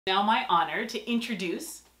Now my honor to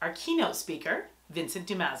introduce our keynote speaker, Vincent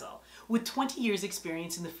Doumeizel. With 20 years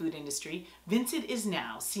experience in the food industry, Vincent is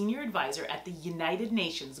now Senior Advisor at the United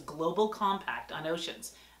Nations Global Compact on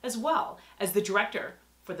Oceans, as well as the Director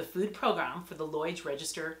for the Food Program for the Lloyd's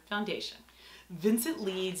Register Foundation. Vincent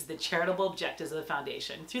leads the charitable objectives of the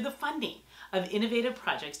foundation through the funding of innovative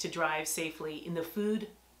projects to drive safely in the food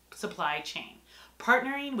supply chain,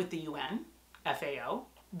 partnering with the UN, FAO,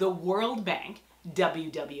 the World Bank,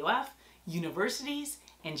 WWF, universities,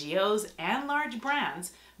 NGOs, and large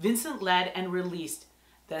brands. Vincent led and released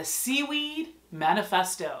the Seaweed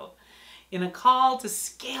Manifesto in a call to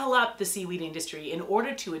scale up the seaweed industry in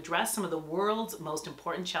order to address some of the world's most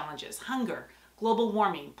important challenges: hunger, global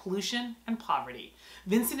warming, pollution, and poverty.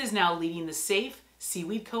 Vincent is now leading the Safe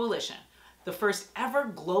Seaweed Coalition, the first ever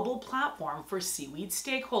global platform for seaweed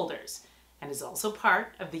stakeholders, and is also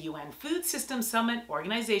part of the UN Food Systems Summit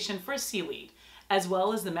Organization for Seaweed, as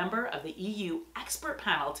well as the member of the EU expert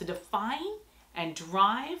panel to define and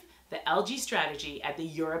drive the algae strategy at the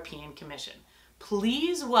European Commission.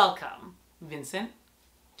 Please welcome Vincent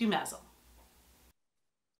Doumeizel.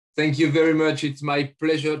 Thank you very much. It's my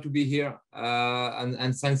pleasure to be here.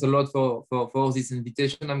 And thanks a lot for this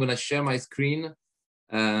invitation. I'm going to share my screen.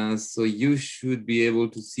 So you should be able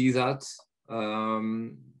to see that.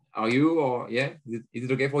 Are you, or yeah? Is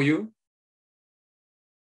it okay for you?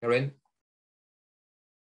 Karen?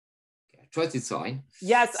 I trust it's fine.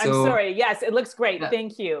 Yes, I'm sorry. Yes, it looks great.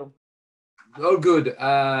 Thank you. All good.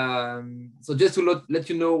 So just to let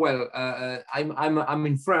you know, well, I'm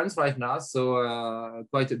in France right now, so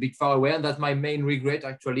quite a bit far away, and that's my main regret,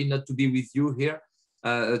 actually, not to be with you here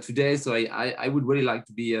today. So I would really like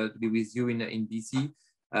to be with you in BC,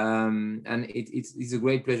 and it's a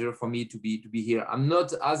great pleasure for me to be here. I'm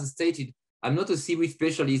not, as stated, I'm not a seaweed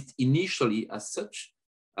specialist initially as such.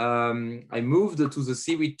 I moved to the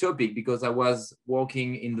seaweed topic because I was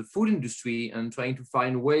working in the food industry and trying to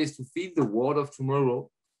find ways to feed the world of tomorrow.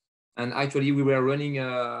 And actually, we were running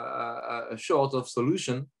a short of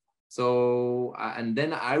solution. So, and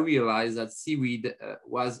then I realized that seaweed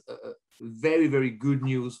was very, very good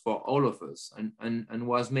news for all of us, and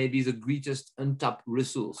was maybe the greatest untapped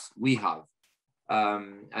resource we have.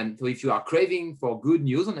 And so if you are craving for good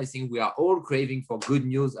news, and I think we are all craving for good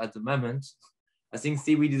news at the moment, I think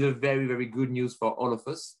seaweed is a very, very good news for all of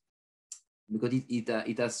us, because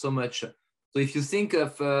it has so much. So if you think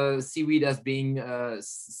of seaweed as being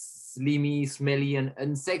slimy, smelly, and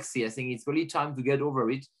unsexy, I think it's really time to get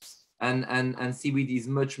over it. And seaweed is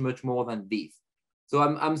much, much more than this. So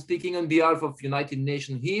I'm speaking on behalf of United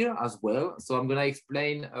Nations here as well. So I'm going to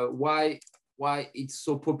explain why it's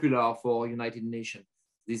so popular for United Nations,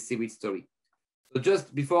 this seaweed story. So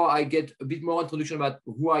just before I get a bit more introduction about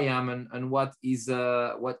who I am and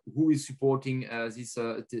who is supporting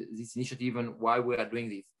this initiative and why we are doing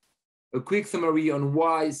this, a quick summary on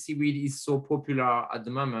why seaweed is so popular at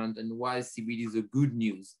the moment and why seaweed is a good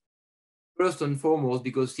news. First and foremost,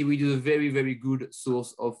 because seaweed is a very, very good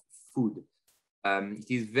source of food. It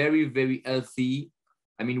is very, very healthy.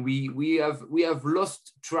 I mean, we have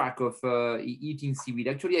lost track of eating seaweed.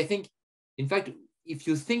 Actually, I think, in fact, if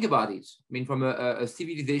you think about it, I mean, from a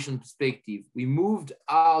civilization perspective, we moved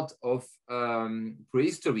out of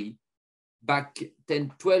prehistory back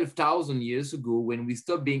 10, 12,000 years ago when we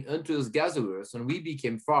stopped being hunters-gatherers and we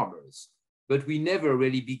became farmers. But we never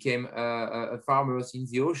really became farmers in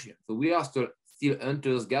the ocean. So we are still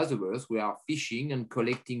hunters-gatherers. We are fishing and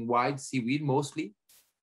collecting wild seaweed mostly.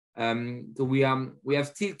 So we have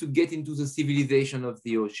still to get into the civilization of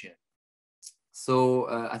the ocean. So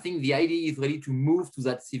I think the idea is really to move to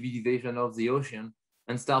that civilization of the ocean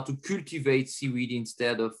and start to cultivate seaweed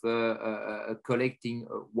instead of collecting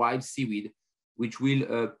wild seaweed, which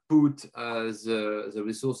will put the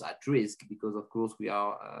resource at risk, because of course we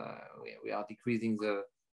are decreasing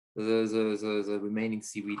the remaining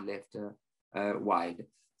seaweed left wild.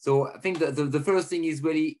 So I think that the first thing is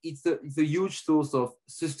really it's a huge source of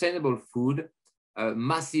sustainable food.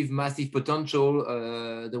 Massive potential.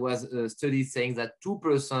 There was a study saying that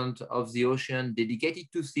 2% of the ocean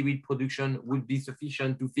dedicated to seaweed production would be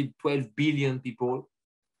sufficient to feed 12 billion people,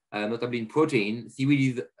 notably in protein.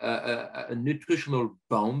 Seaweed is a nutritional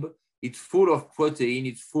bomb. It's full of protein.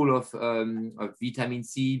 It's full of vitamin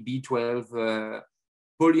C, B12,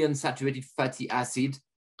 polyunsaturated fatty acid,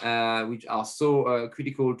 which are so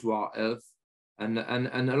critical to our health, and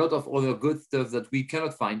a lot of other good stuff that we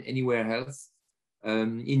cannot find anywhere else.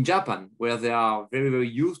 In Japan, where they are very, very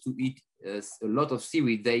used to eat a lot of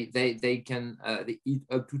seaweed, they eat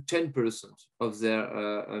up to 10% of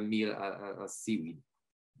their meal as seaweed.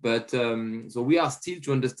 But so we are still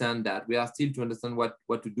to understand that. We are still to understand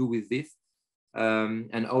what to do with this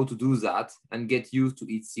and how to do that and get used to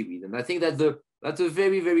eat seaweed. And I think that's a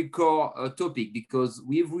very, very core topic, because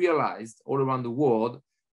we've realized all around the world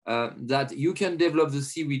that you can develop the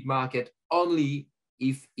seaweed market only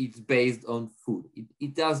if it's based on food.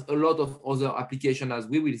 It has a lot of other applications, as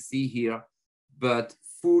we will see here, but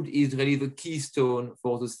food is really the keystone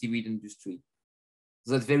for the seaweed industry.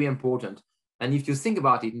 So that's very important. And if you think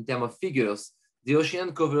about it in terms of figures, the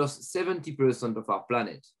ocean covers 70% of our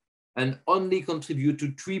planet and only contribute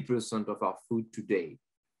to 3% of our food today.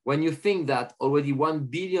 When you think that already 1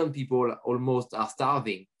 billion people almost are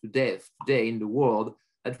starving to death today in the world,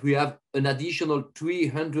 that we have an additional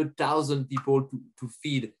 300,000 people to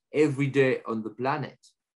feed every day on the planet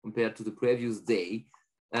compared to the previous day,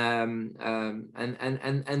 and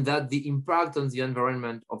that the impact on the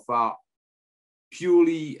environment of our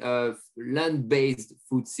purely land-based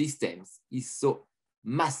food systems is so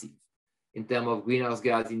massive in terms of greenhouse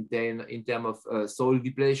gas, in terms of soil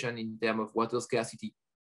depletion, in terms of water scarcity.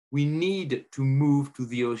 We need to move to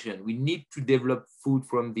the ocean. We need to develop food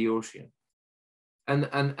from the ocean.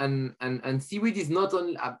 And seaweed is not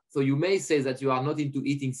only, so you may say that you are not into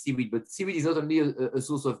eating seaweed, but seaweed is not only a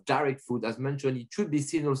source of direct food. As mentioned, it should be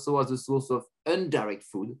seen also as a source of indirect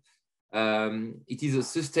food. It is a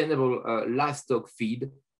sustainable livestock feed,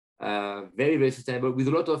 very, very sustainable, with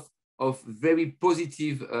a lot of very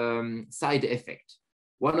positive side effects.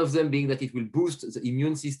 One of them being that it will boost the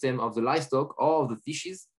immune system of the livestock or of the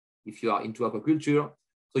fishes, if you are into aquaculture.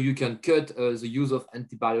 So you can cut the use of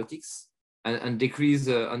antibiotics and decrease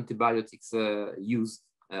antibiotics use,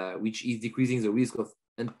 which is decreasing the risk of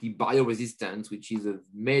antibioresistance, which is a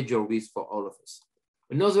major risk for all of us.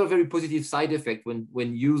 Another very positive side effect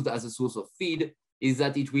when used as a source of feed is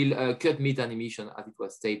that it will cut methane emission, as it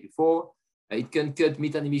was stated before. It can cut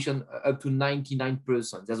methane emission up to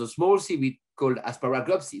 99%. There's a small seaweed called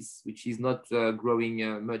Asparaglopsis, which is not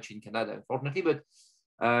growing much in Canada, unfortunately. But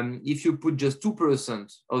if you put just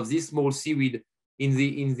 2% of this small seaweed in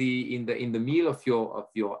the meal of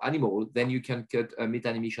your animal, then you can cut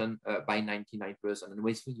methane emission by 99%. And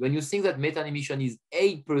when you think that methane emission is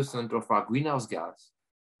 8% of our greenhouse gas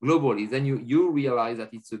globally, then you realize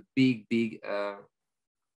that it's a big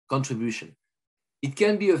contribution. It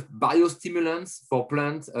can be a biostimulant for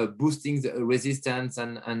plants, boosting the resistance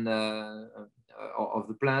and of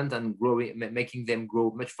the plant and making them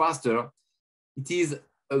grow much faster. It is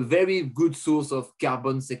a very good source of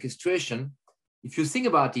carbon sequestration. If you think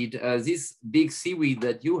about it, this big seaweed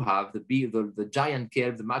that you have, the giant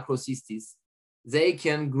kelp, the macrocystis, they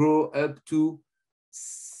can grow up to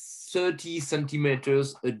 30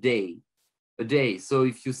 centimeters a day. So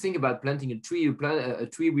if you think about planting a tree, a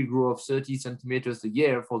tree will grow of 30 centimeters a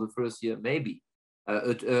year for the first year, maybe.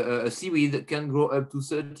 A seaweed can grow up to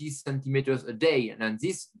 30 centimeters a day. And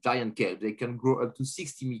this giant kelp, they can grow up to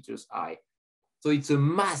 60 meters high. So it's a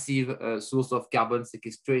massive source of carbon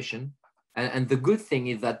sequestration. And the good thing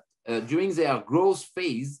is that during their growth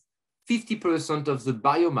phase, 50% of the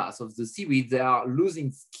biomass of the seaweed, they are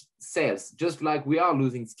losing cells, just like we are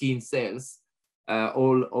losing skin cells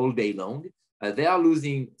all day long. They are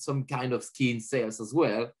losing some kind of skin cells as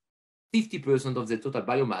well, 50% of the total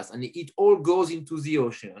biomass, and it all goes into the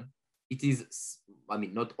ocean. It is, I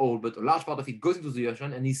mean, not all, but a large part of it goes into the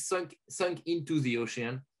ocean and is sunk into the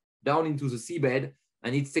ocean, down into the seabed,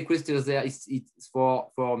 and it sequesters there. It's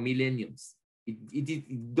for millenniums.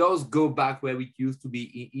 It does go back where it used to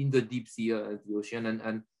be in the deep sea, the ocean,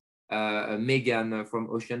 and Megan from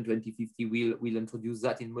Ocean 2050 will introduce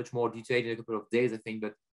that in much more detail in a couple of days, I think.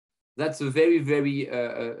 But that's a very, very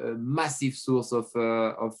massive source of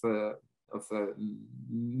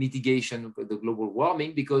mitigation of the global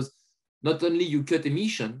warming, because not only you cut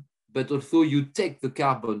emission, but also you take the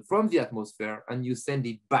carbon from the atmosphere and you send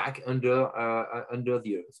it back under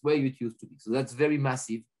the earth where it used to be. So that's very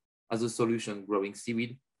massive as a solution, growing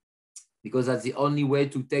seaweed, because that's the only way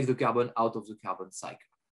to take the carbon out of the carbon cycle.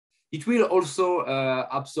 It will also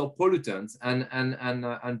absorb pollutants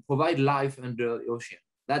and provide life under the ocean.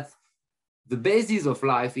 That's the basis of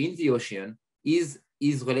life in the ocean is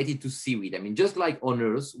related to seaweed. I mean, just like on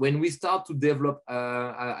Earth, when we start to develop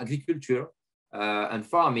agriculture and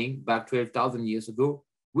farming back 12,000 years ago,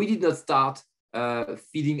 we did not start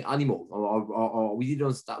feeding animals, or we did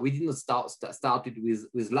not start with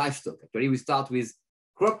livestock. Actually, we start with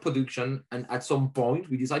crop production, and at some point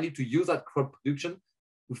we decided to use that crop production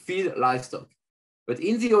to feed livestock. But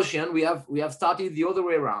in the ocean, we have started the other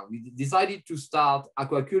way around. We decided to start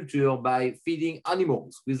aquaculture by feeding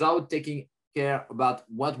animals without taking care about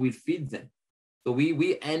what we feed them. So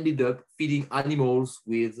we ended up feeding animals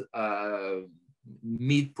with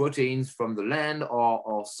meat proteins from the land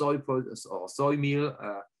or soy products or soy meal,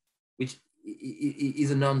 which is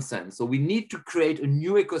a nonsense. So we need to create a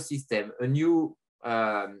new ecosystem, a new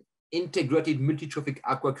integrated multi-trophic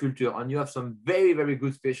aquaculture, and you have some very, very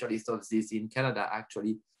good specialists of this in Canada,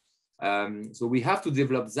 actually. So we have to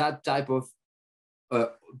develop that type of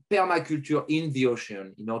permaculture in the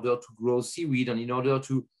ocean in order to grow seaweed and in order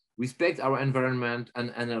to respect our environment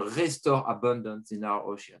and restore abundance in our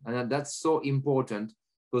ocean. And that's so important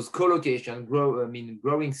because co-location,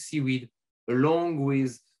 growing seaweed along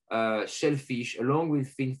with shellfish, along with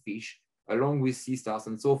finfish, along with sea stars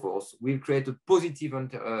and so forth, will create a positive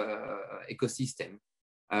ecosystem,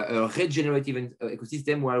 a regenerative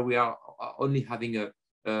ecosystem where we are only having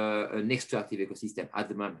an extractive ecosystem at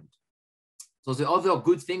the moment. So the other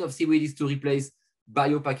good thing of seaweed is to replace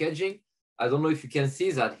biopackaging. I don't know if you can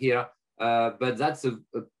see that here, but that's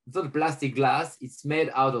it's not a plastic glass. It's made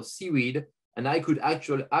out of seaweed, and I could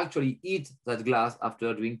actually eat that glass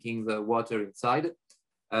after drinking the water inside.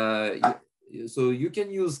 So you can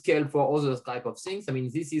use kelp for other type of things. I mean,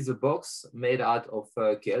 this is a box made out of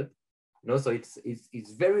kelp, so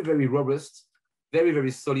it's very, very robust, very,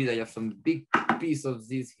 very solid. I have some big piece of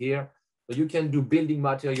this here. So you can do building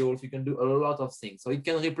materials. You can do a lot of things. So it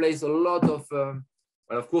can replace a lot of.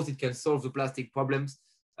 Well, of course, it can solve the plastic problems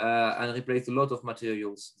and replace a lot of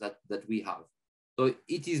materials that we have. So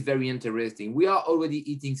it is very interesting. We are already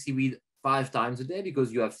eating seaweed 5 times a day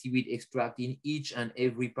because you have seaweed extract in each and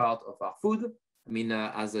every part of our food. I mean,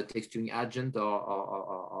 as a texturing agent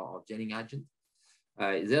or gelling agent.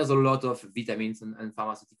 There's a lot of vitamins and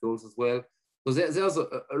pharmaceuticals as well. So there's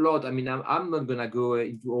a lot. I mean, I'm not going to go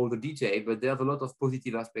into all the detail, but there's a lot of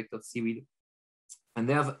positive aspects of seaweed. And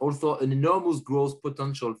there's also an enormous growth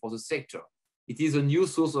potential for the sector. It is a new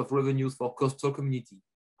source of revenues for coastal community.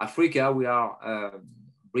 Africa, we are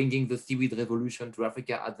bringing the seaweed revolution to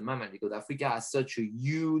Africa at the moment because Africa has such a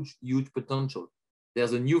huge, huge potential.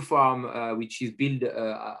 There's a new farm which is built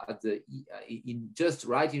just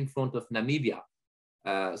right in front of Namibia.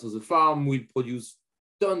 So the farm will produce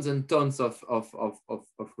tons and tons of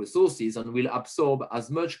resources and will absorb as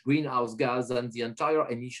much greenhouse gas than the entire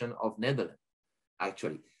emission of Netherlands,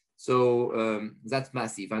 actually. So that's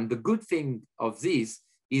massive. And the good thing of this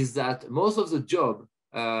is that most of the job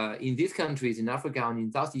in these countries, in Africa and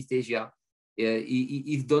in Southeast Asia,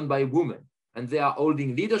 is done by women. And they are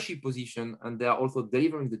holding leadership position and they are also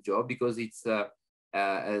delivering the job because it's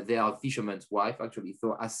they are fishermen's wife, actually.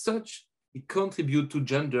 So as such, it contributes to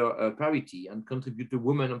gender parity and contribute to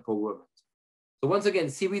women empowerment. So once again,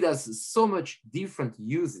 seaweed has so much different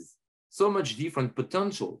uses, so much different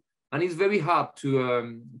potential. And it's very hard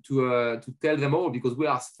to tell them all because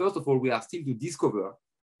first of all, we are still to discover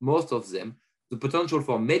most of them. The potential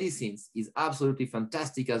for medicines is absolutely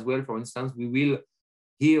fantastic as well. For instance, we will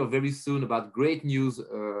hear very soon about great news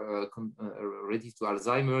related to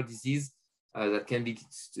Alzheimer's disease that can be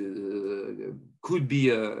could be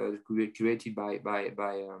created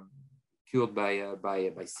cured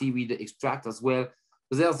by seaweed extract as well.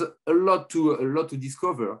 So there's a lot to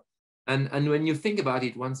discover. And when you think about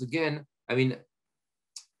it, once again, I mean,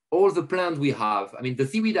 all the plants we have, I mean, the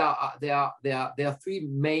seaweed there are 3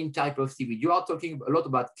 main types of seaweed. You are talking a lot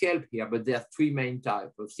about kelp here, but there are 3 main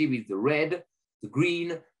types of seaweed: the red, the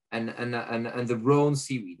green, and the brown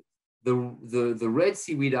seaweed. The red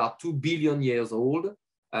seaweed are 2 billion years old,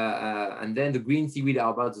 and then the green seaweed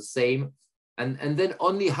are about the same. And then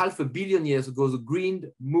only 500 million years ago, the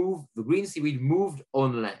green seaweed moved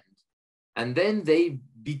on land. And then they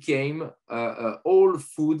became all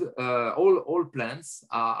food, all plants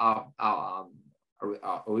are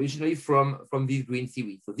originally from these green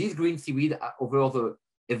seaweed. So these green seaweed, over the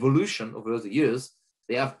evolution, over the years,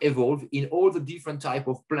 they have evolved in all the different types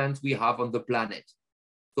of plants we have on the planet.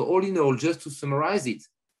 So all in all, just to summarize it,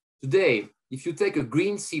 today, if you take a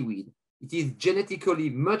green seaweed, it is genetically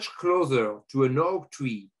much closer to an oak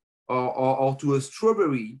tree or to a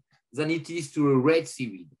strawberry than it is to a red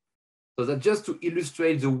seaweed. So that just to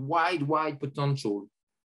illustrate the wide potential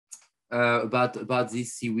about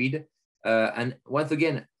this seaweed. And once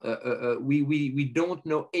again, we don't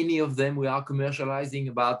know any of them. We are commercializing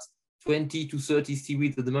about 20 to 30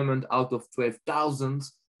 seaweeds at the moment out of 12,000.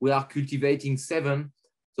 We are cultivating 7.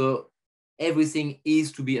 So everything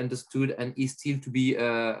is to be understood and is still to be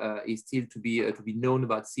known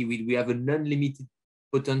about seaweed. We have an unlimited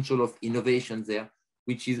potential of innovation there,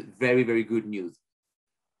 which is very, very good news.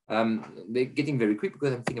 They're getting very quick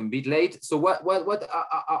because I think I'm a bit late. So what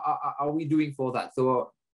are we doing for that?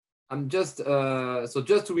 So I'm just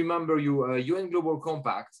to remember you, UN Global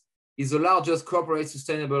Compact is the largest corporate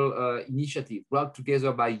sustainable initiative brought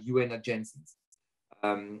together by UN agencies.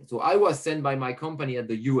 So I was sent by my company at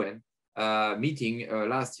the UN meeting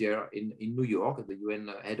last year in New York at the UN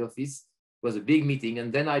head office. It was a big meeting,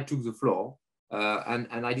 and then I took the floor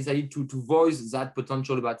and I decided to voice that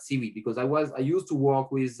potential about seaweed, because I used to work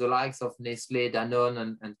with the likes of Nestle,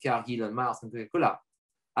 Danone, and Cargill and Mars and Coca-Cola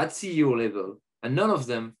at CEO level, and none of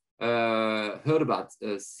them heard about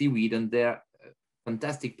seaweed and their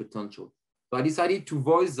fantastic potential. So I decided to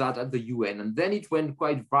voice that at the UN, and then it went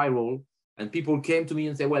quite viral. And people came to me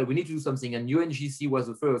and said, well, we need to do something. And UNGC was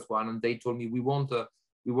the first one. And they told me, we want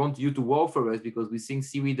you to work for us because we think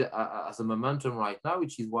seaweed as a momentum right now,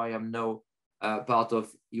 which is why I'm now part of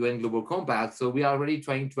UN Global Compact. So we are really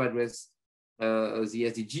trying to address the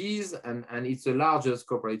SDGs. And it's the largest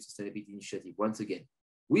corporate sustainability initiative, once again,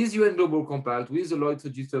 with UN Global Compact, with the Lloyd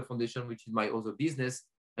Register Foundation, which is my other business,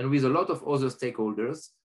 and with a lot of other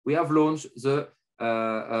stakeholders. We have launched the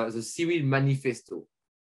Seaweed Manifesto.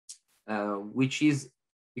 Which is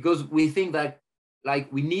because we think that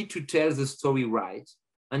we need to tell the story right,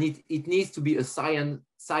 and it needs to be a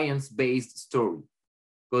science-based story,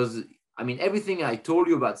 because I mean, everything I told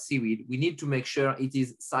you about seaweed, we need to make sure it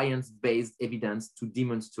is science-based evidence to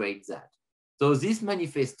demonstrate that. So this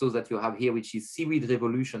manifesto that you have here, which is Seaweed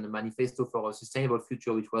Revolution, a manifesto for a sustainable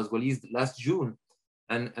future, which was released last June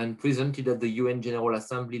and presented at the UN General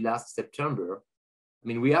Assembly last September. I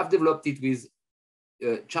mean, we have developed it with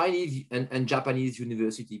Chinese and Japanese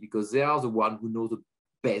university, because they are the ones who know the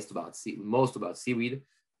best about seaweed, most about seaweed.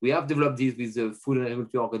 We have developed this with the Food and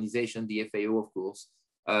Agriculture Organization, the FAO, of course,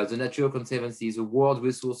 the Nature Conservancy, the World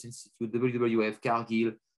Resource Institute, WWF,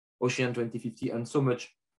 Cargill, Ocean 2050, and so much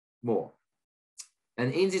more.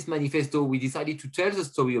 And in this manifesto, we decided to tell the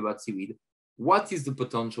story about seaweed. What is the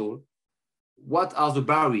potential? What are the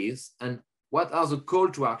barriers? And what are the call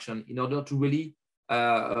to action in order to really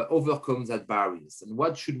overcome that barriers, and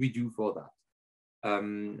what should we do for that?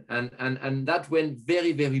 And that went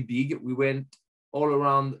very, very big. We went all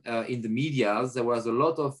around in the media. There was a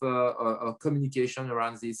lot of communication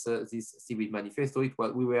around this Seaweed Manifesto.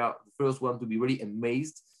 We were the first one to be really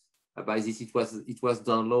amazed by this. It was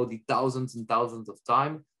downloaded thousands and thousands of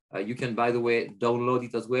times. You can, by the way, download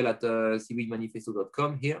it as well at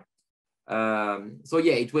seaweedmanifesto.com here. So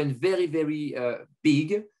yeah, it went very, very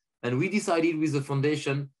big. And we decided with the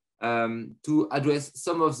foundation to address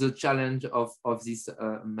some of the challenge of this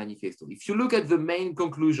manifesto. If you look at the main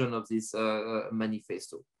conclusion of this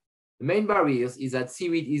manifesto, the main barriers is that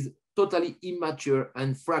seaweed is totally immature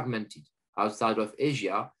and fragmented outside of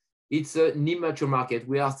Asia. It's an immature market.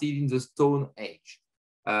 We are still in the Stone Age.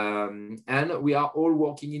 And we are all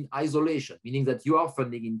working in isolation, meaning that you are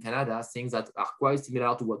funding in Canada things that are quite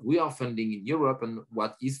similar to what we are funding in Europe and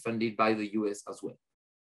what is funded by the US as well.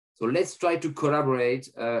 So let's try to collaborate,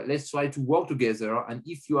 let's try to work together. And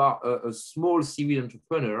if you are a small seaweed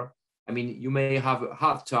entrepreneur, I mean, you may have a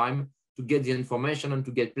hard time to get the information and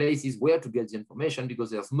to get places where to get the information,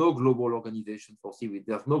 because there's no global organization for seaweed.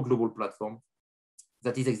 There's no global platform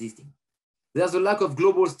that is existing. There's a lack of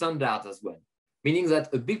global standards as well, meaning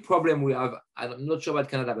that a big problem we have, I'm not sure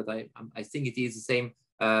about Canada, but I think it is the same.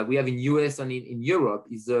 We have in US and in Europe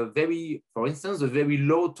is for instance, a very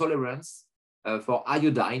low tolerance for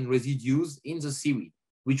iodine residues in the seaweed,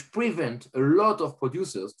 which prevent a lot of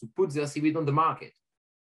producers to put their seaweed on the market.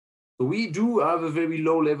 So we do have a very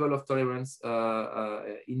low level of tolerance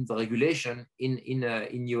in the regulation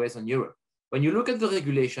in US and Europe. When you look at the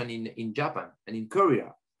regulation in Japan and in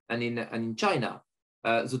Korea and in China,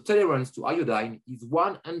 the tolerance to iodine is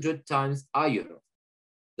 100 times higher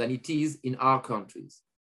than it is in our countries.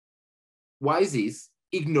 Why is this?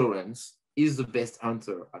 Ignorance is the best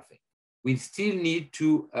answer, I think. We still need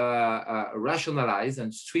to rationalize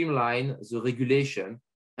and streamline the regulation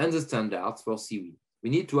and the standards for seaweed.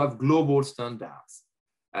 We need to have global standards.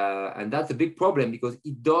 And that's a big problem, because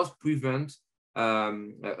it does prevent a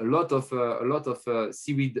lot of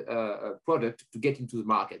seaweed product to get into the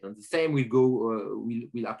market. And the same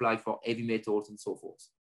will apply for heavy metals and so forth.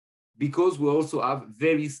 Because we also have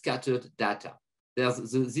very scattered data.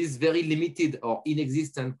 There's this very limited or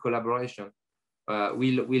inexistent collaboration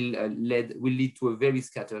will lead to a very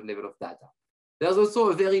scattered level of data. There's also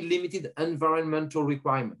a very limited environmental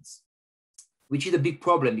requirements, which is a big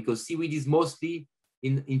problem, because seaweed is mostly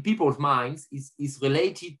in people's minds is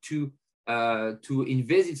related to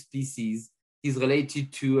invasive species, is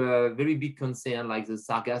related to a very big concern like the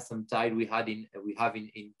sargassum tide we have in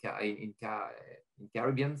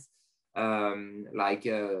Caribbeans, like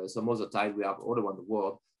some other tide we have all around the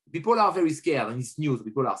world. People are very scared, and it's new. So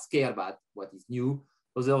people are scared about what is new.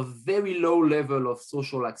 So there's a very low level of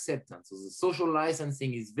social acceptance. So the social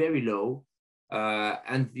licensing is very low,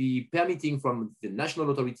 and the permitting from the national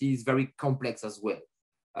authority is very complex as well.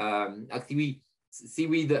 Actually,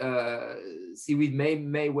 seaweed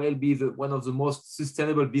may well be one of the most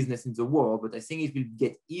sustainable business in the world, but I think it will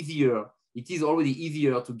get easier. It is already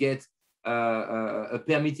easier to get a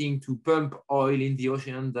permitting to pump oil in the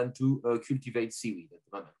ocean than to cultivate seaweed at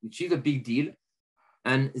the moment, which is a big deal.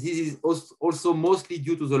 And this is also mostly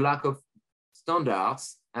due to the lack of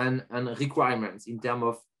standards and requirements in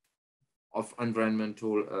terms of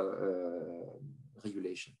environmental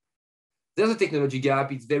regulation. There's a technology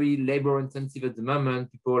gap. It's very labor intensive at the moment.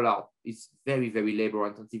 It's very, very labor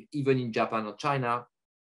intensive, even in Japan or China.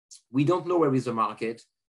 We don't know where is the market.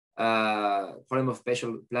 Problem of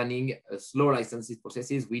special planning, slow licenses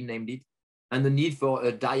processes, we named it, and the need for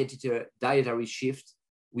a dietary shift.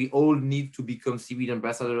 We all need to become seaweed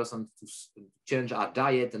ambassadors and to change our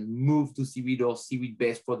diet and move to seaweed or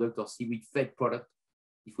seaweed-based product or seaweed-fed product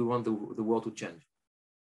if we want the world to change.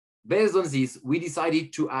 Based on this, we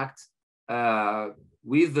decided to act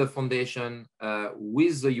with the foundation,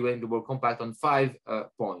 with the UN Global Compact on 5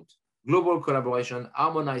 points: global collaboration,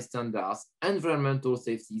 harmonized standards, environmental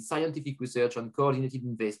safety, scientific research, and coordinated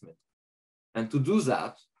investment. And to do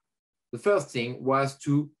that, the first thing was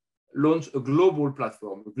to launch a global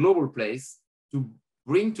platform, a global place to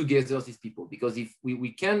bring together these people. Because if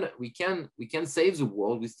we can save the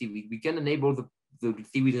world with seaweed, we can enable the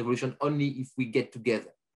seaweed revolution only if we get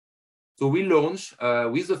together. So we launched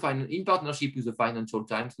in partnership with the Financial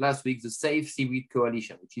Times last week, the Safe Seaweed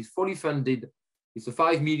Coalition, which is fully funded. It's a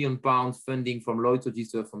 £5 million funding from Lloyd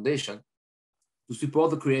Register Foundation to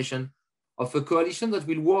support the creation of a coalition that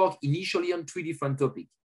will work initially on 3 different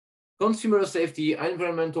topics: consumer safety,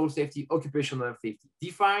 environmental safety, occupational safety,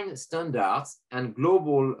 define standards and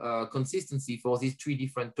global consistency for these 3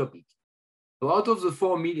 different topics. So out of the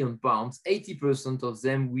 £4 million, 80% of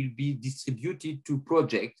them will be distributed to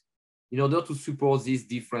projects in order to support these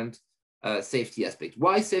different safety aspects.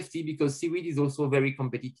 Why safety? Because seaweed is also very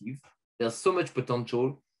competitive. There's so much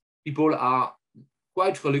potential. People are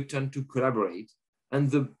quite reluctant to collaborate.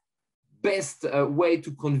 And the best way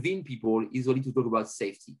to convince people is only to talk about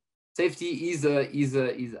safety. Safety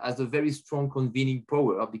has a very strong convening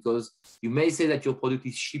power, because you may say that your product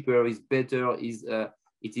is cheaper, is better,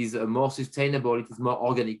 it is more sustainable, it is more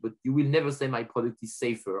organic, but you will never say my product is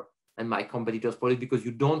safer than my competitor's product, because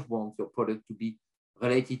you don't want your product to be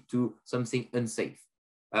related to something unsafe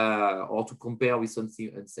or to compare with something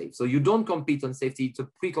unsafe. So you don't compete on safety. It's a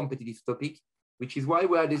pre-competitive topic, which is why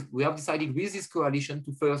we have decided with this coalition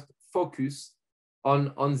to first focus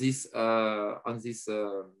on this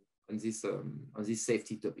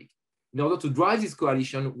safety topic. In order to drive this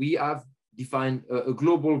coalition, we have defined a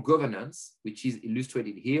global governance, which is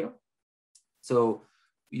illustrated here. So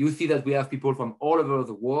you see that we have people from all over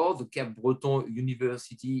the world. The Cape Breton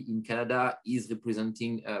University in Canada is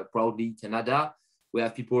representing proudly Canada. We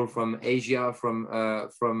have people from Asia, from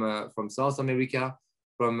South America,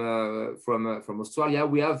 from Australia.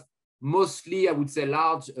 We have mostly, I would say,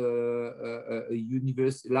 large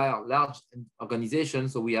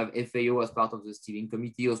organizations. So we have FAO as part of the steering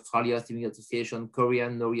committee, Australia Steering Association,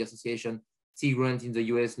 Korean Nori Association, Sea Grant in the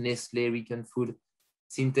US, Nestle, Rican Food,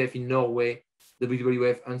 Sintef in Norway,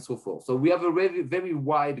 WWF, and so forth. So we have a very, very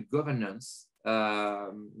wide governance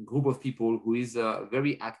group of people who is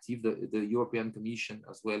very active. The European Commission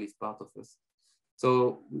as well is part of us.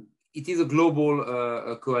 So it is a global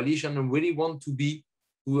coalition, and really want to be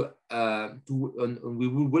we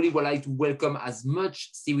would really like to welcome as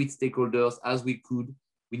much seaweed stakeholders as we could.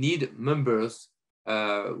 We need members.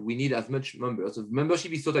 We need as much members. So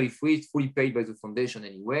membership is totally free. It's fully paid by the foundation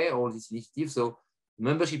anyway, all these initiatives. So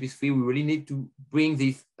membership is free. We really need to bring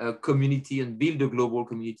this community and build a global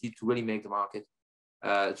community to really make the market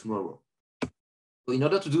tomorrow. So in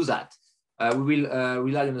order to do that, we will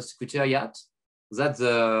rely on a secretariat. That's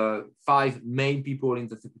the 5 main people in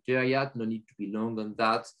the secretariat. No need to be long on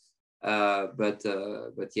that, but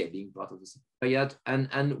yeah, being part of the secretariat,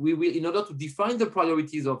 and we will, in order to define the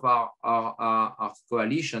priorities of our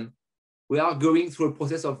coalition, we are going through a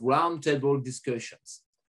process of roundtable discussions.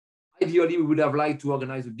 Ideally, we would have liked to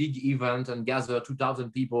organize a big event and gather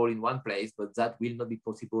 2,000 people in one place, but that will not be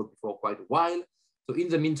possible for quite a while. So in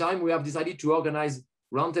the meantime, we have decided to organize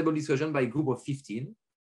roundtable discussion by a group of 15.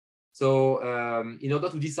 So in order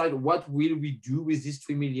to decide what will we do with this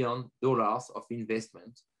 $3 million of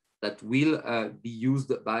investment that will be used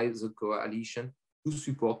by the coalition to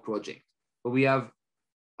support projects. So we have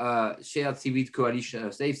shared Seaweed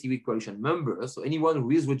Coalition, Safe Seaweed Coalition members. So anyone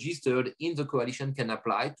who is registered in the coalition can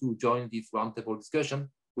apply to join this roundtable discussion.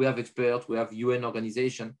 We have experts, we have UN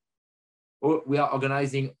organization. We are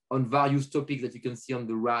organizing on various topics that you can see on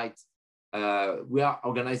the right. We are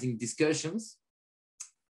organizing discussions,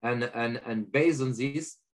 and based on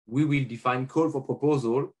this, we will define call for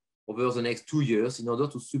proposal over the next 2 years in order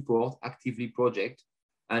to support actively project.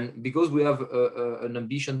 And because we have an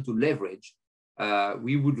ambition to leverage,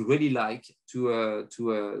 we would really like to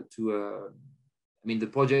I mean,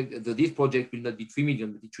 this project will not be 3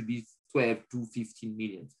 million, but it should be 12 to 15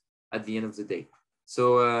 million at the end of the day.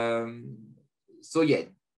 So, so yeah,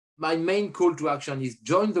 my main call to action is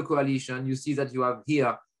join the coalition. You see that you have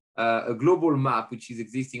here a global map, which is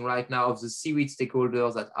existing right now, of the seaweed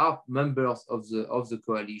stakeholders that are members of the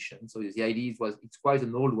coalition. So the idea it's quite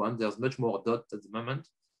an old one. There's much more dots at the moment.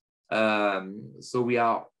 So we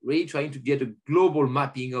are really trying to get a global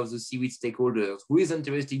mapping of the seaweed stakeholders. Who is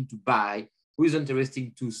interested to buy? Who is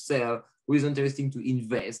interested to sell? Who is interested to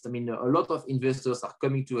invest? I mean, a lot of investors are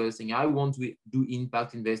coming to us saying, I want to do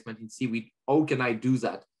impact investment in seaweed. How can I do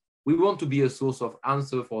that? We want to be a source of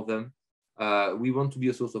answer for them. We want to be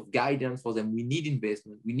a source of guidance for them. We need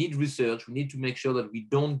investment. We need research. We need to make sure that we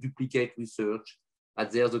don't duplicate research,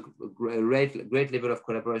 that there's a great level of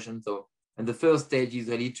collaboration. So, and the first stage is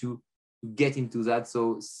really to get into that.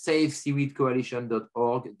 So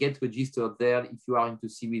safeseaweedcoalition.org, get registered there if you are into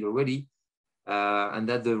seaweed already. And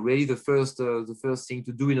that's really the first thing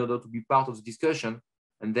to do in order to be part of the discussion.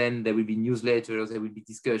 And then there will be newsletters, there will be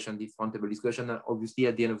discussion, this roundtable discussion. And obviously,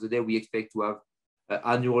 at the end of the day, we expect to have an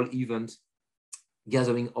annual event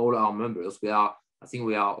gathering all our members. I think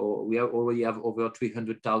we already have over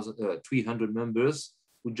 300 members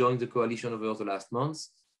who joined the coalition over the last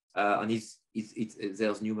months. And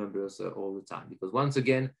there's new members all the time, because once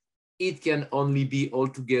again, it can only be all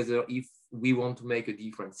together if we want to make a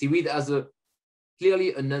difference. Seaweed has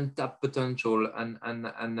clearly an untapped potential, and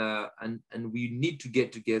we need to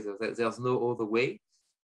get together. There's no other way.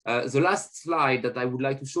 The last slide that I would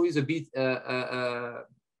like to show is a bit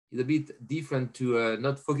different, to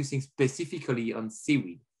not focusing specifically on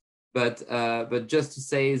seaweed, but just to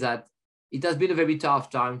say that it has been a very tough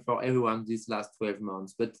time for everyone these last 12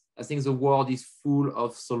 months, but I think the world is full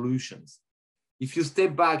of solutions. If you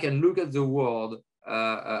step back and look at the world,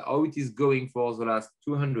 how it is going for the last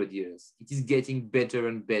 200 years, it is getting better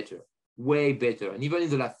and better, way better. And even in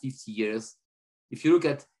the last 50 years, if you look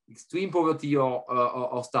at extreme poverty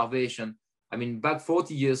or starvation, I mean, back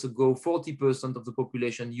 40 years ago, 40% of the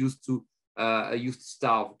population used to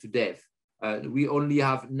starve to death. We only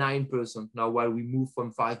have 9% now, while we move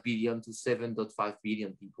from 5 billion to 7.5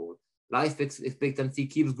 billion people. Life expectancy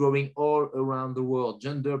keeps growing all around the world.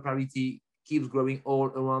 Gender parity keeps growing all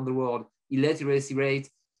around the world. Illiteracy rate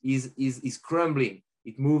is crumbling.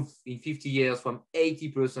 It moved in 50 years from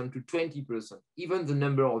 80% to 20%. Even the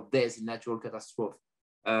number of deaths in natural catastrophe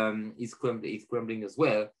is crumbling as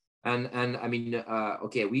well. And I mean,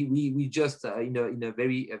 okay, we just in a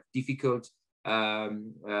very difficult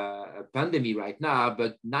pandemic right now,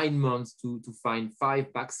 but 9 months to find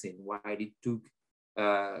 5 vaccines, while it took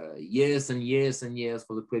years and years and years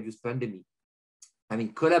for the previous pandemic. I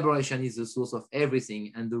mean, collaboration is the source of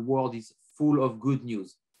everything, and the world is full of good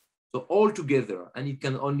news. So all together, and it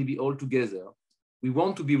can only be all together, we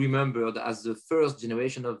want to be remembered as the first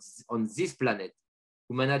generation on this planet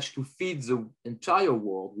who managed to feed the entire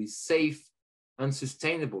world with safe and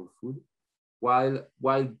sustainable food, while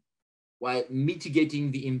mitigating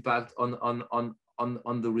the impact on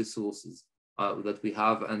the resources that we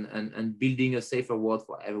have, and building a safer world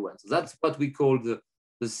for everyone. So that's what we call the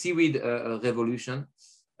seaweed revolution.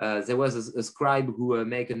 There was a scribe who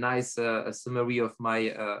made a nice summary of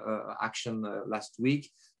my action last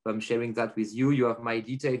week. So I'm sharing that with you. You have my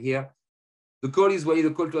detail here. The call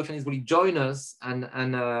to action is really join us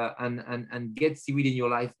and get seaweed in your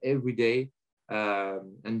life every day,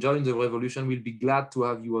 and join the revolution. We'll be glad to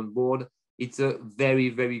have you on board. It's a very,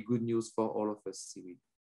 very good news for all of us, seaweed.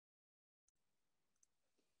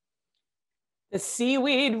 The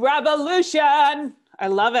seaweed revolution. I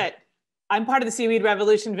love it. I'm part of the seaweed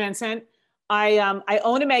revolution, Vincent. I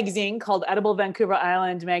own a magazine called Edible Vancouver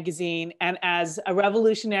Island Magazine. And as a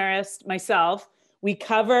revolutionarist myself, we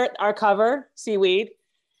cover seaweed.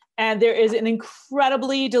 And there is an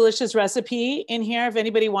incredibly delicious recipe in here. If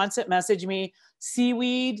anybody wants it, message me.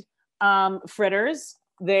 Seaweed fritters.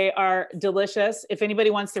 They are delicious. If anybody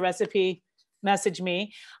wants the recipe, message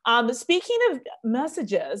me. Speaking of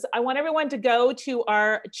messages, I want everyone to go to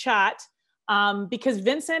our chat, because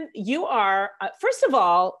Vincent, you are, first of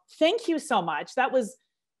all, thank you so much. That was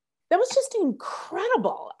That was just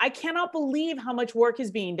incredible. I cannot believe how much work is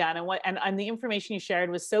being done, and the information you shared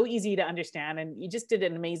was so easy to understand, and you just did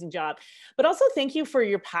an amazing job. But also thank you for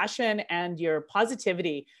your passion and your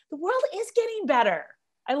positivity. The world is getting better.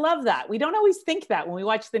 I love that. We don't always think that when we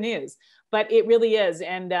watch the news, but it really is.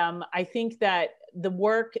 And I think that the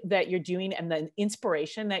work that you're doing and the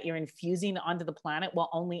inspiration that you're infusing onto the planet will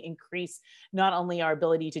only increase not only our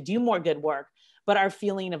ability to do more good work, but our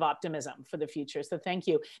feeling of optimism for the future. So thank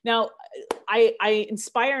you. Now, I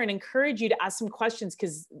inspire and encourage you to ask some questions,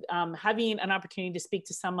 because having an opportunity to speak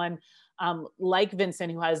to someone like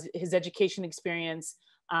Vincent, who has his education experience,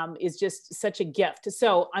 is just such a gift.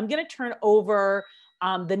 So I'm going to turn over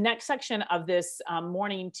the next section of this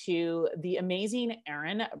morning to the amazing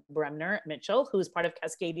Erin Bremner Mitchell, who is part of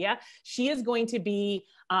Cascadia. She is going to be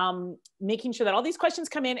making sure that all these questions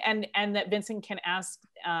come in and that Vincent can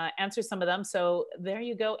answer some of them. So there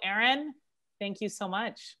you go, Erin. Thank you so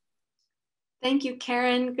much. Thank you,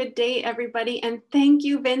 Karen. Good day, everybody. And thank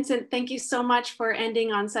you, Vincent. Thank you so much for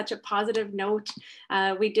ending on such a positive note.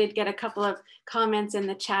 We did get a couple of comments in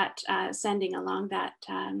the chat sending along that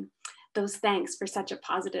those thanks for such a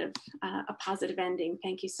positive ending.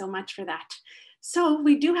 Thank you so much for that. So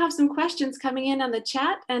we do have some questions coming in on the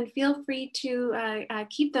chat, and feel free to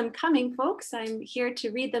keep them coming, folks. I'm here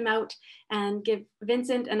to read them out and give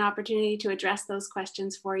Vincent an opportunity to address those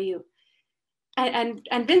questions for you. And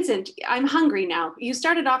Vincent, I'm hungry now. You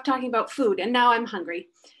started off talking about food, and now I'm hungry.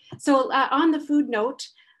 So on the food note,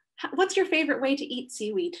 what's your favorite way to eat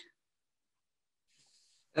seaweed?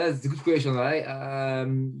 That's a good question, right?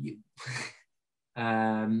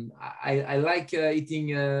 I like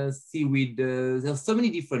eating seaweed. There's so many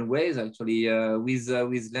different ways, actually, with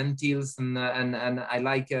lentils, and I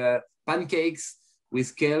like pancakes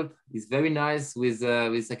with kelp. It's very nice with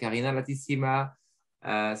Saccharina latissima.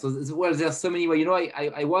 Well, there's so many ways. You know,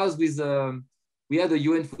 I was with we had a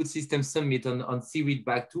UN Food System Summit on seaweed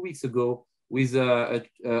back 2 weeks ago with a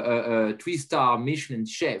 3-star Michelin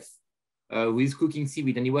chef who is cooking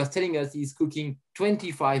seaweed, and he was telling us he's cooking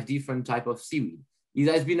 25 different types of seaweed. He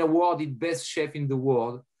has been awarded best chef in the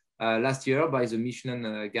world last year by the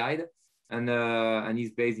Michelin Guide, and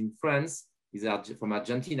he's based in France. He's from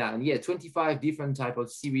Argentina, and yeah, 25 different types of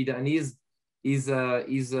seaweed, and he's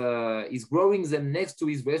growing them next to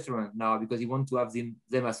his restaurant now because he wants to have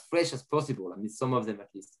them as fresh as possible. I mean, some of them at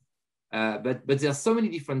least. But there's so many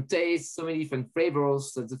different tastes, so many different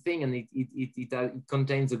flavors. That's the thing, and it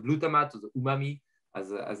contains the glutamate, or the umami,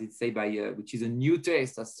 as it say which is a new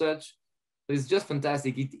taste as such. So it's just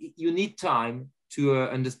fantastic. You need time to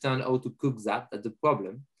understand how to cook that. That's the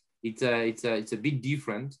problem. It's a bit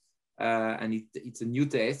different. And it's a new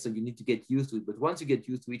taste, so you need to get used to it. But once you get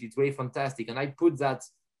used to it, it's very fantastic. And I put that,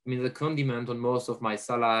 I mean, the condiment on most of my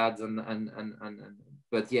salads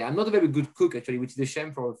but yeah, I'm not a very good cook actually, which is a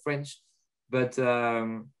shame for a French. But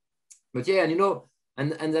yeah, and you know,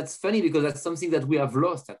 and that's funny because that's something that we have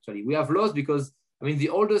lost actually. We have lost because I mean the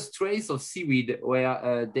oldest trace of seaweed where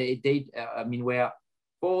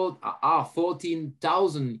are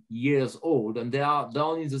 14,000 years old, and they are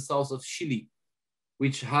down in the south of Chile,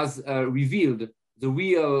 which has revealed the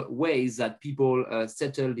real ways that people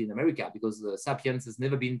settled in America, because Sapiens has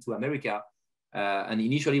never been to America. And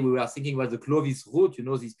initially we were thinking about the Clovis route, you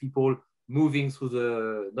know, these people moving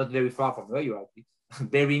through not very far from where you are,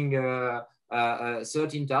 Bering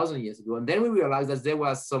 13,000 years ago. And then we realized that there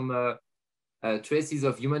was some traces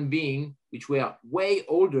of human beings which were way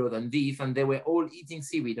older than this, and they were all eating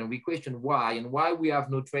seaweed. And we questioned why, and why we have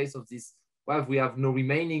no trace of this, why we have no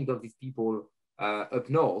remaining of these people up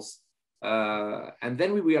north. And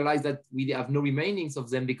then we realized that we have no remainings of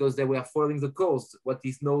them because they were following the coast, what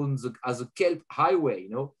is known as a kelp highway, you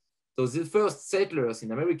know. So the first settlers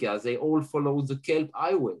in America, they all followed the kelp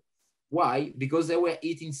highway. Why? Because they were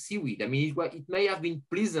eating seaweed. I mean, it may have been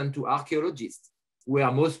pleasant to archaeologists, who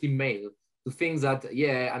are mostly male, to think that,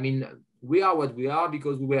 yeah, I mean, we are what we are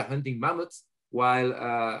because we were hunting mammoths while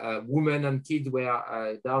women and kids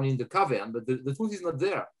were down in the cavern. But the truth is not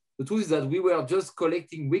there. The truth is that we were just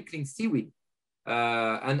collecting weakling seaweed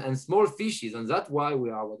and small fishes, and that's why we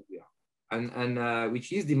are what we are. And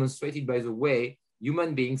which is demonstrated by the way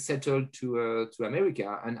human beings settled to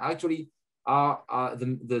America. And actually, our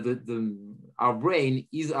brain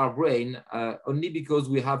is our brain only because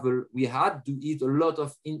we had to eat a lot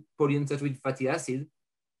of polyunsaturated fatty acid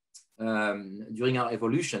during our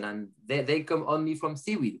evolution, and they come only from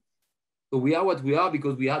seaweed. So we are what we are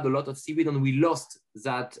because we had a lot of seaweed, and we lost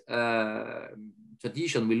that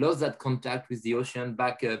tradition. We lost that contact with the ocean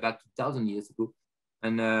back 2,000 years ago,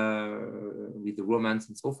 and with the Romans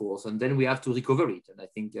and so forth. And then we have to recover it. And I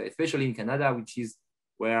think, especially in Canada, which is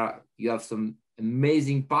where you have some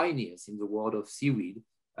amazing pioneers in the world of seaweed.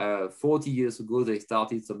 40 years ago, they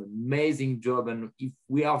started some amazing job. And if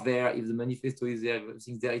we are there, if the manifesto is there,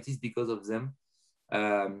 everything's there, it is because of them.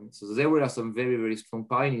 So there were some very, very strong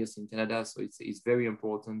pioneers in Canada. So it's very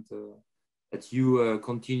important that you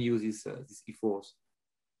continue this effort.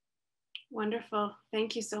 Wonderful.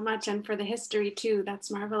 Thank you so much. And for the history too,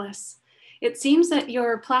 that's marvelous. It seems that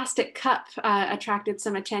your plastic cup attracted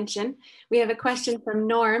some attention. We have a question from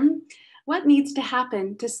Norm. What needs to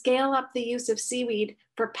happen to scale up the use of seaweed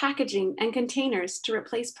for packaging and containers to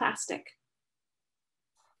replace plastic?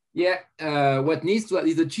 Yeah, what needs to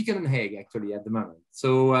is a chicken and egg actually at the moment.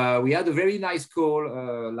 So we had a very nice call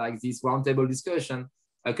like this roundtable discussion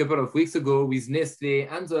a couple of weeks ago with Nestle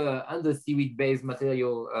and the seaweed-based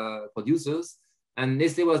material producers. And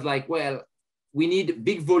Nestle was like, well, we need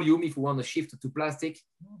big volume if we want to shift to plastic,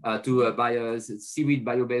 to seaweed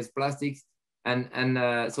bio-based plastics.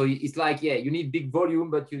 And so it's like, yeah, you need big volume,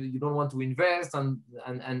 but you don't want to invest. And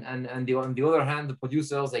on the other hand, the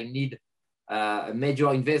producers, they need a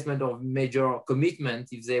major investment or major commitment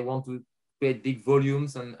if they want to create big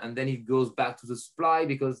volumes. And then it goes back to the supply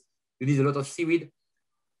because you need a lot of seaweed.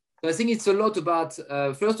 So I think it's a lot about,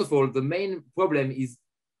 first of all, the main problem is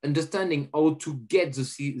understanding how to get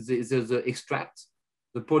the extract,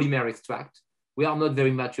 the polymer extract. We are not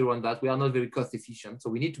very mature on that. We are not very cost efficient. So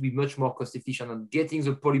we need to be much more cost efficient on getting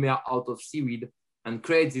the polymer out of seaweed and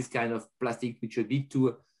create this kind of plastic, which is a bit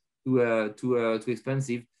too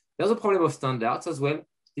expensive. There's a problem of standards as well.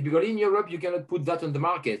 Typically in Europe, you cannot put that on the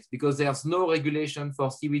market because there's no regulation for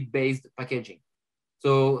seaweed-based packaging.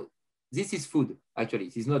 So this is food, actually.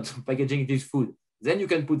 It is not packaging, it is food. Then you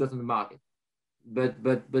can put that on the market.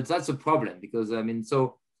 But that's a problem because, I mean,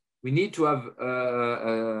 so we need to have,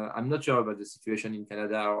 I'm not sure about the situation in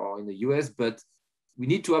Canada or in the US, but we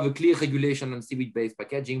need to have a clear regulation on seaweed-based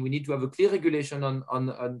packaging. We need to have a clear regulation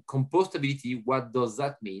on compostability. What does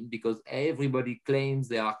that mean? Because everybody claims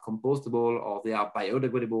they are compostable or they are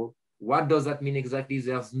biodegradable. What does that mean exactly?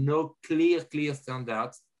 There's no clear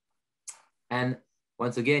standards. And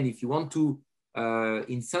once again, if you want to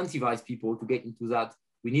incentivize people to get into that,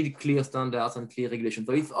 we need clear standards and clear regulation.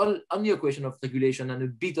 So it's only a question of regulation and a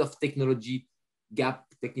bit of technology gap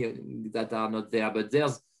that are not there. But there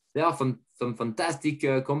are some fantastic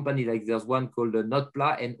companies, like there's one called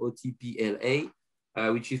Notpla, N-O-T-P-L-A,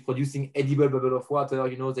 which is producing edible bubble of water.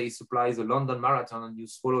 You know, they supply the London Marathon and you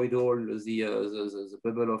swallow it all, the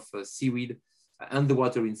bubble of seaweed and the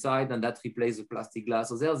water inside, and that replaces the plastic glass.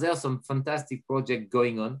 So there's some fantastic project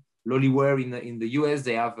going on. Lollyware in the US,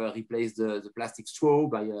 they have replaced the plastic straw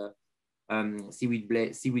by a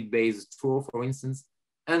seaweed-based straw, for instance,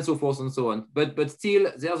 and so forth and so on. But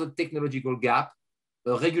still, there's a technological gap,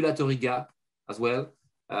 a regulatory gap as well,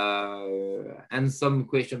 and some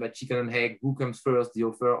question about chicken and egg, who comes first, the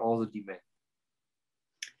offer or the demand?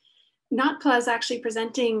 Notpla is actually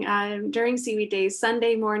presenting during Seaweed Days,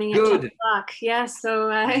 Sunday morning at Good. 10 o'clock. Yes,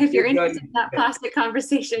 so if you're interested in that plastic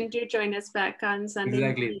conversation, do join us back on Sunday.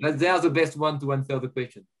 Exactly, but they are the best one to answer the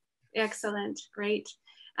question. Excellent, great.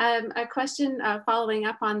 A question following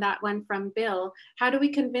up on that one from Bill. How do we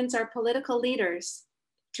convince our political leaders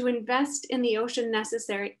to invest in the ocean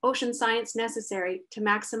science necessary to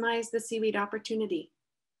maximize the seaweed opportunity?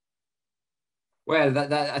 Well,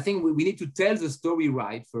 I think we need to tell the story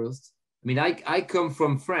right first. I mean, I come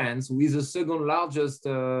from France, who is the second largest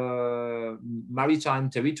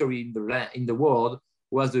maritime territory in the world,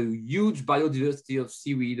 who has a huge biodiversity of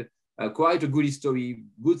seaweed, quite a good history,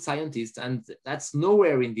 good scientists, and that's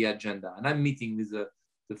nowhere in the agenda. And I'm meeting with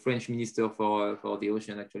the French minister for the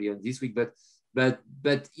ocean actually on this week.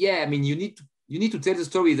 But yeah, I mean, you need to tell the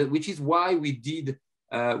story, which is why we did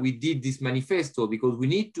this manifesto, because we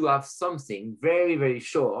need to have something very, very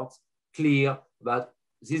short, clear about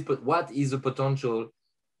this, but what is the potential,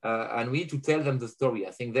 and we need to tell them the story.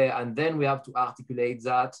 I think and then we have to articulate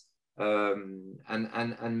that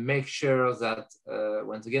and make sure that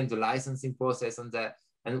once again the licensing process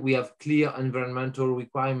and we have clear environmental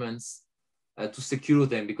requirements to secure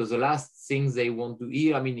them, because the last things they want to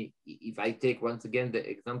hear. I mean, if I take once again the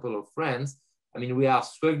example of France, I mean, we are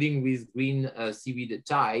struggling with green seaweed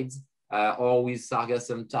tides or with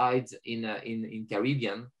sargassum tides in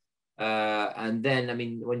Caribbean. And then, I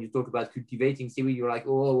mean, when you talk about cultivating seaweed, you're like,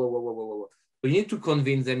 whoa. So you need to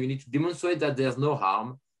convince them, you need to demonstrate that there's no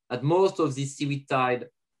harm, that most of these seaweed tides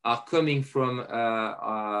are coming from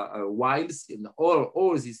wilds.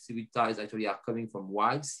 All these seaweed tides actually are coming from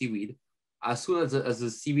wild seaweed. As soon as the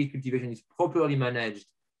seaweed cultivation is properly managed,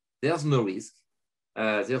 there's no risk.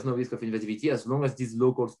 There's no risk of invasivity as long as these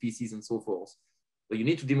local species and so forth. So you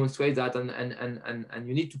need to demonstrate that, and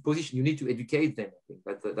you need to position, you need to educate them.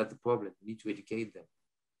 I think that's the problem. You need to educate them.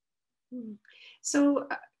 So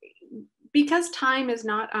because time is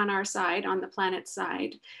not on our side, on the planet's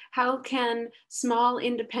side, how can small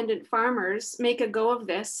independent farmers make a go of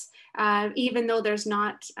this, even though there's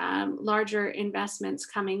not larger investments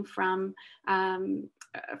coming from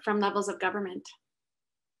levels of government?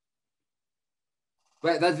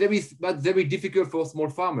 Well, that's very difficult for small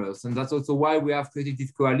farmers, and that's also why we have created this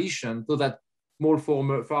coalition, so that small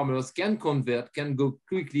farmers can convert, can go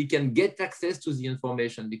quickly, can get access to the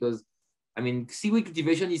information. Because, I mean, seaweed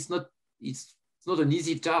cultivation is not, it's not an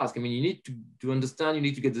easy task. I mean, you need to understand, you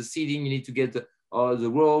need to get the seeding, you need to get the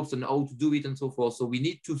ropes and how to do it and so forth. So we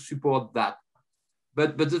need to support that.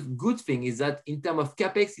 But the good thing is that in terms of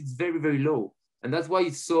capex, it's very, very low. And that's why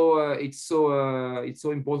it's so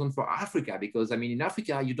important for Africa, because I mean, in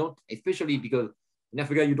Africa, you don't, especially because in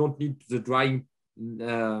Africa, you don't need the drying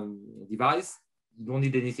device. You don't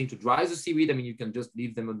need anything to dry the seaweed. I mean, you can just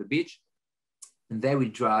leave them on the beach and they will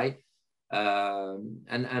dry.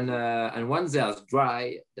 And once they are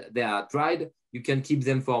dried, you can keep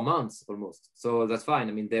them for months almost. So that's fine.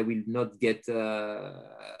 I mean, they will not get, I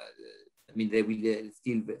mean, they will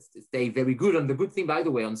still stay very good. And the good thing, by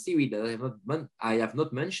the way, on seaweed that I have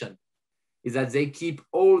not mentioned is that they keep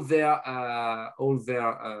all their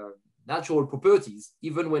natural properties,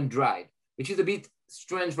 even when dried, which is a bit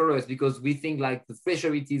strange for us because we think like the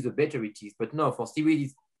fresher it is, the better it is. But no, for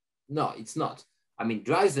seaweed, it's not. I mean,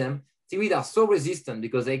 dry them. Seaweed are so resistant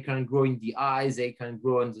because they can grow in the ice, they can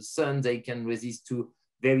grow in the sun, they can resist to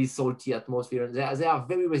very salty atmosphere. They are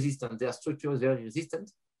very resistant. Their structure is very resistant.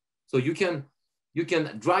 So you can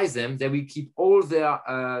dry them. They will keep all their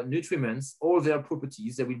nutriments, all their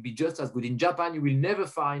properties. They will be just as good. In Japan, you will never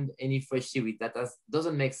find any fresh seaweed. That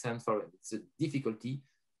doesn't make sense for it. It's a difficulty.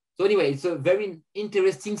 So anyway, it's a very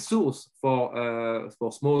interesting source for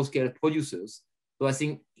small-scale producers. So I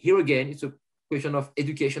think here again, it's a question of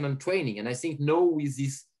education and training. And I think now with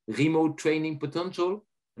this remote training potential,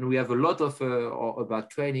 and we have a lot of about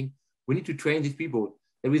training, we need to train these people.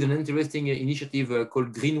 There is an interesting initiative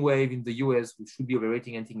called Green Wave in the US, which should be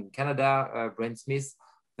operating, I think, in Canada. Brent Smith,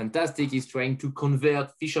 fantastic, is trying to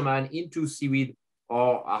convert fishermen into seaweed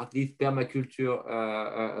or at least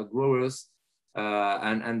permaculture growers.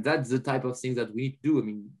 And that's the type of things that we need to do. I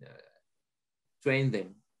mean, train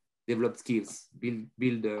them, develop skills, build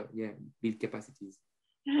capacities.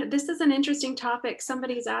 This is an interesting topic.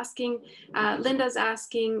 Somebody's asking, Linda's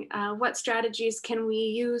asking, what strategies can we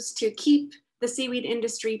use to keep the seaweed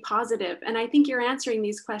industry positive? And I think you're answering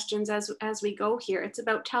these questions as we go here. It's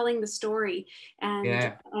about telling the story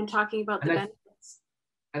and talking about the benefits.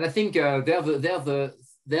 And I think there's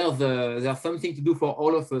something to do for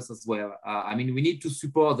all of us as well. I mean, we need to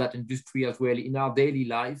support that industry as well in our daily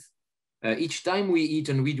life. Each time we eat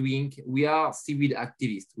and we drink, we are seaweed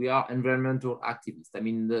activists. We are environmental activists. I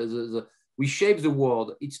mean, we shape the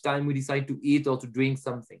world each time we decide to eat or to drink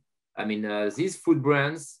something. I mean, these food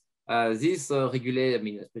brands, regulate, I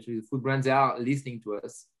mean, especially the food brands, they are listening to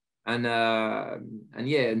us. And 4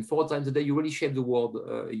 times a day, you really shape the world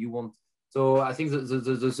you want. So I think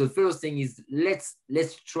the first thing is let's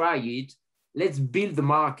try it. Let's build the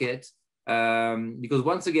market. Because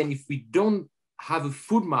once again, if we don't have a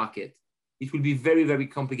food market, it will be very, very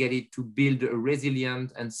complicated to build a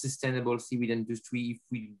resilient and sustainable seaweed industry if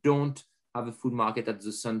we don't have a food market at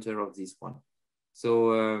the center of this one.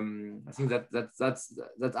 So I think that's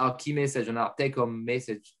our key message and our take-home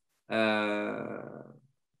message to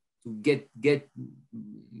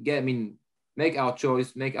I mean, make our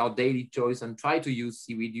choice, make our daily choice, and try to use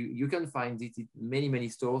seaweed. You can find it in many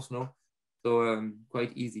stores now, so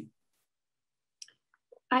quite easy.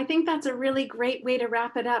 I think that's a really great way to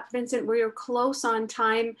wrap it up. Vincent, we're close on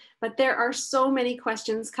time, but there are so many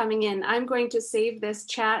questions coming in. I'm going to save this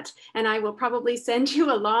chat and I will probably send you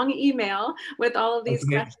a long email with all of these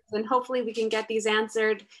questions, and hopefully we can get these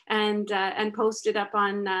answered and posted up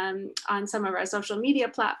on some of our social media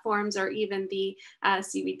platforms or even the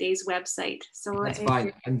Seaweed Days website. So that's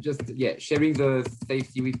fine. I'm just sharing the Safe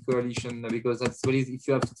Seaweed Coalition, because that's what is, if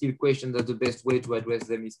you have still questions, that's the best way to address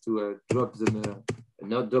them is to drop them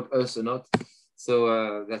not drop us a note.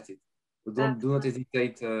 So that's it. So do not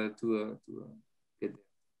hesitate to get there.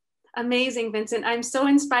 Amazing, Vincent. I'm so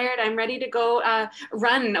inspired. I'm ready to go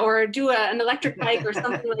run or do an electric bike or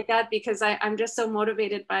something like that, because I'm just so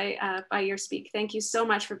motivated by your speak. Thank you so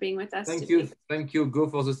much for being with us today. Thank you. Go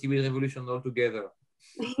for the seaweed revolution all together.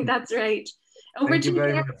 That's right. Over to you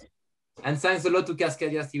very much. And thanks a lot to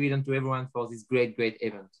Cascadia Seaweed and to everyone for this great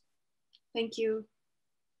event. Thank you.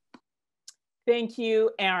 Thank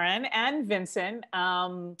you, Aaron and Vincent.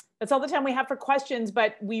 That's all the time we have for questions,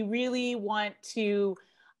 but we really want to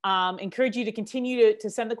encourage you to continue to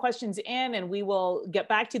send the questions in, and we will get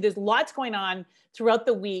back to you. There's lots going on throughout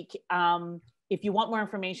the week. If you want more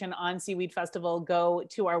information on Seaweed Festival, go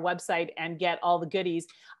to our website and get all the goodies.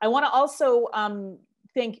 I want to also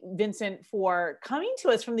thank Vincent for coming to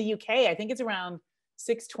us from the UK. I think it's around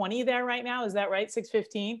 6:20 there right now. Is that right?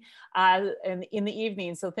 6:15 in the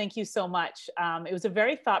evening. So thank you so much. It was a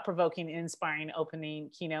very thought-provoking and inspiring opening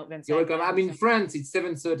keynote, Vincent. You're welcome. I'm in France. It's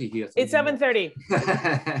 7:30 here. So it's 7:30.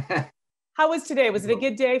 How was today? Was it a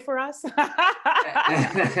good day for us?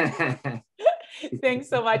 Thanks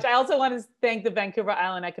so much. I also want to thank the Vancouver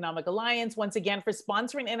Island Economic Alliance once again for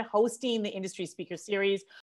sponsoring and hosting the Industry Speaker Series.